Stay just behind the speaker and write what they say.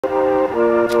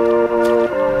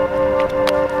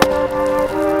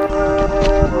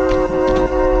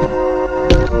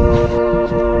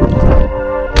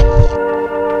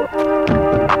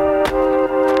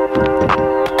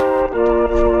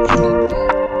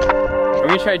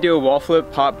Try to do a wall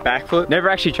flip, pop, backflip. Never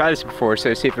actually tried this before, so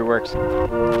let's see if it works.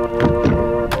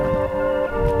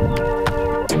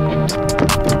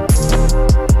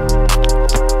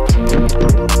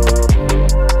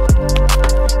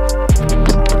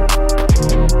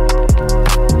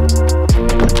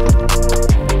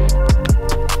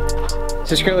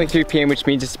 So it's currently 3 p.m. which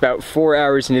means it's about 4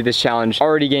 hours into this challenge.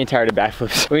 Already getting tired of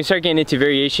backflips. We're gonna start getting into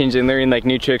variations and learning like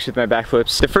new tricks with my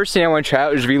backflips. The first thing I want to try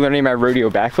out is relearning my rodeo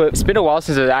backflip. It's been a while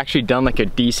since I've actually done like a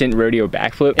decent rodeo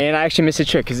backflip, and I actually missed a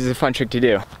trick because it's a fun trick to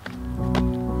do.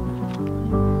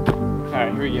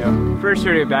 Alright, here we go. First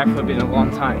rodeo backflip in a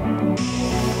long time.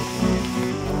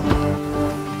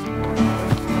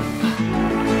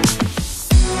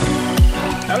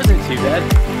 That wasn't too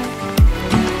bad.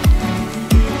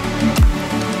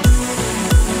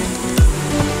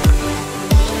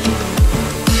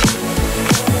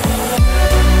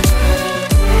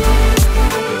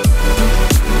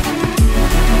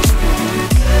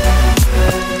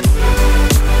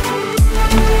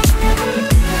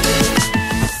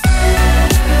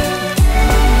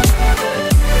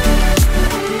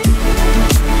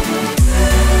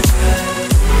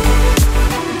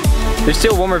 There's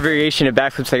still one more variation of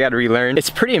backflips I gotta relearn. It's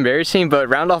pretty embarrassing, but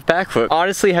round off backflip.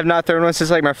 Honestly, have not thrown one since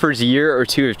like my first year or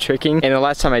two of tricking, and the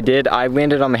last time I did, I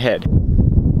landed on my head,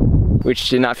 which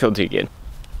did not feel too good.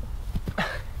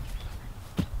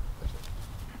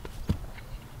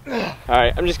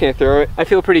 Alright, I'm just gonna throw it. I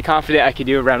feel pretty confident I could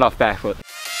do a round off backflip.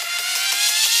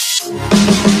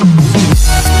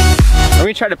 I'm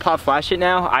gonna try to pop flash it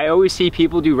now. I always see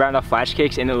people do round off flash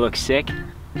kicks and it looks sick.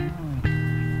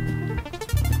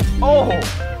 Oh,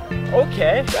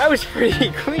 okay, that was pretty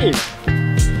clean.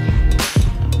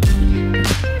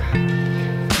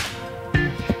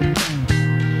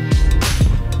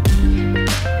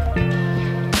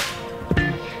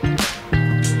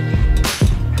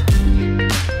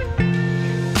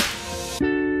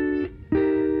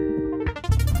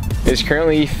 It's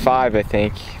currently 5, I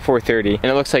think, 4:30,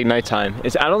 and it looks like nighttime.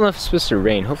 I don't know if it's supposed to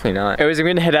rain, hopefully not. Anyways, I'm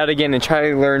gonna head out again and try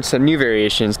to learn some new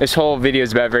variations. This whole video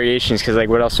is about variations, because like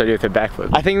what else do I do with a backflip?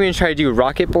 I think I'm gonna try to do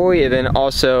Rocket Boy, and then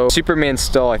also Superman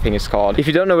Stall, I think it's called. If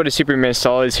you don't know what a Superman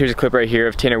Stall is, here's a clip right here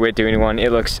of Tanner Witt doing one.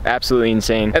 It looks absolutely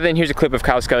insane. And then here's a clip of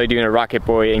Kyle Scully doing a Rocket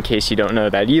Boy, in case you don't know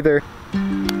that either.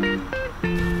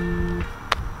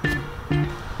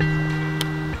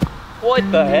 What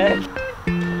the heck?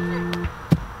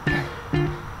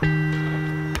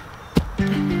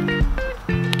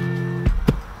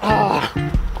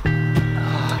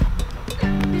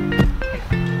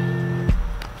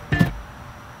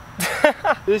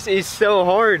 This is so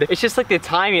hard. It's just like the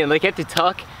timing, like you have to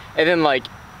tuck and then like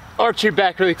arch your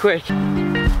back really quick.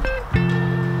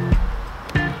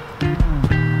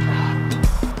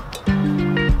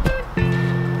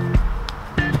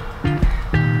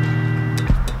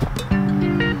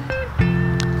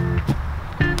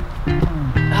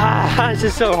 It's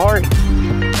just so hard.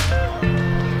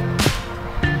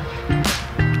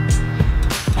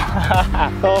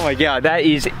 Oh my god, that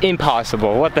is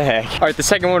impossible. What the heck? Alright, the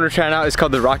second one we're trying out is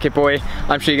called the Rocket Boy.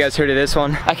 I'm sure you guys heard of this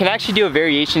one. I can actually do a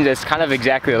variation that's kind of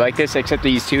exactly like this, except I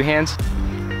use 2 hands.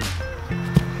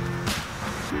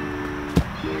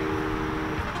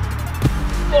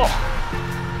 Oh.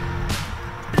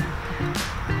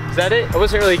 Is that it? It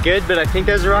wasn't really good, but I think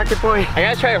that's a Rocket Boy. I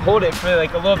gotta try to hold it for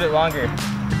like a little bit longer.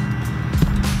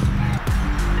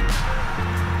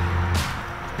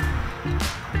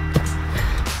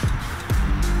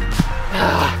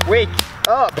 Wake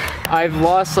up! I've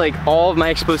lost like all of my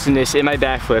explosiveness in my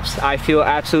backflips. I feel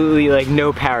absolutely like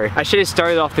no power. I should have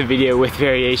started off the video with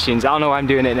variations. I don't know why I'm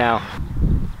doing it now.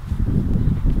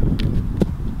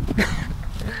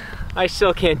 I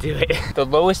still can't do it. The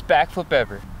lowest backflip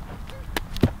ever.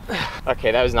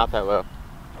 Okay, that was not that low.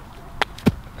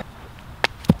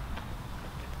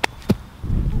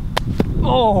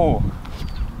 Oh!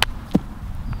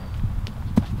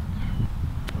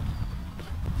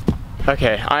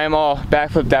 Okay, I am all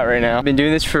backflipped out right now. I've been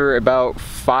doing this for about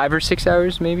 5 or 6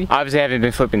 hours maybe. Obviously I haven't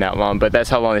been flipping that long, but that's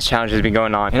how long this challenge has been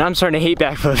going on. And I'm starting to hate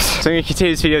backflips. So I'm gonna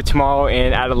continue this video tomorrow,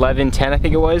 and at 11:10 I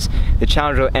think it was, the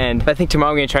challenge will end. I think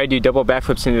tomorrow I'm gonna try to do double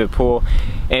backflips into the pool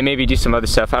and maybe do some other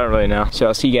stuff, I don't really know. So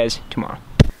I'll see you guys tomorrow.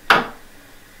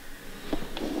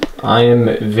 I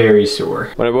am very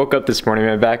sore. When I woke up this morning,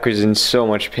 my back was in so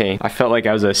much pain. I felt like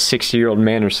I was a 60-year-old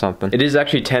man or something. It is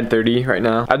actually 10:30 right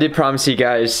now. I did promise you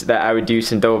guys that I would do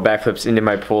some double backflips into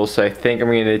my pool, so I think I'm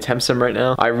going to attempt some right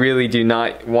now. I really do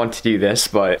not want to do this,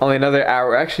 but only another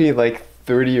hour, actually like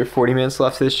 30 or 40 minutes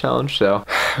left to this challenge, so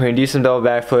we're gonna do some double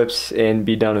backflips and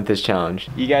be done with this challenge.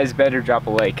 You guys better drop a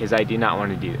like, because I do not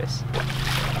want to do this.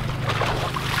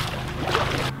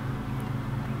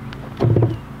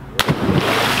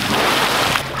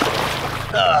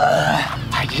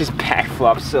 I just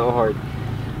backflipped so hard.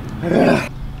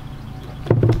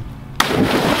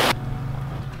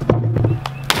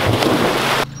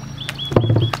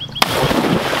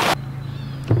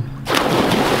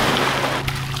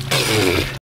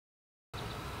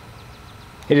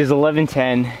 It is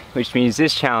 11:10, which means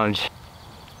this challenge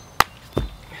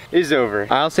is over.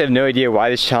 I honestly have no idea why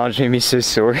this challenge made me so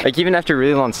sore. Like even after a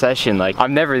really long session, like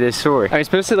I'm never this sore. I mean,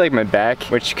 it's mostly like my back,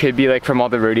 which could be like from all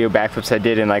the rodeo backflips I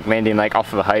did and like landing like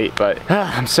off of a height, but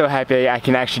I'm so happy I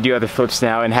can actually do other flips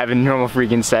now and have a normal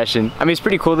freaking session. I mean, it's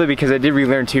pretty cool though because I did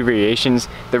relearn 2 variations,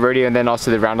 the rodeo and then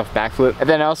also the round off backflip. And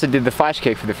then I also did the flash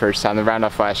kick for the first time, the round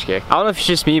off flash kick. I don't know if it's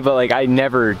just me, but like I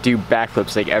never do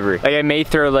backflips like ever. Like I may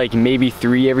throw like maybe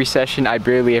 3 every session. I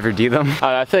barely ever do them.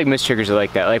 I feel like most triggers are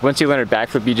like that. Like once you learn a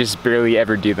backflip, you just barely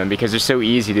ever do them because they're so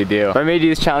easy to do. But I may do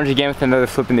this challenge again with another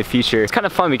flip in the future. It's kind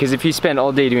of fun because if you spend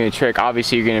all day doing a trick,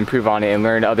 obviously you're gonna improve on it and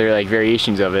learn other like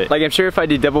variations of it. Like I'm sure if I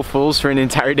did double fulls for an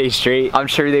entire day straight, I'm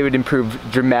sure they would improve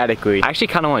dramatically. I actually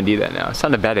kind of want to do that now. It's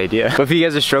not a bad idea. But if you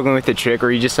guys are struggling with the trick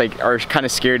or you just like are kind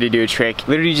of scared to do a trick,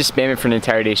 literally just spam it for an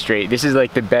entire day straight. This is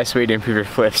like the best way to improve your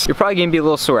flips. You're probably gonna be a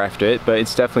little sore after it, but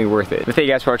it's definitely worth it. But thank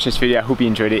you guys for watching this video. I hope you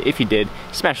enjoyed it. If you did,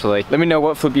 smash the like. Let me know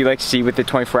what flip you'd like to see with the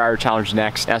 24-hour challenge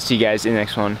next. And I'll see you guys in the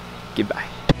next one. Goodbye.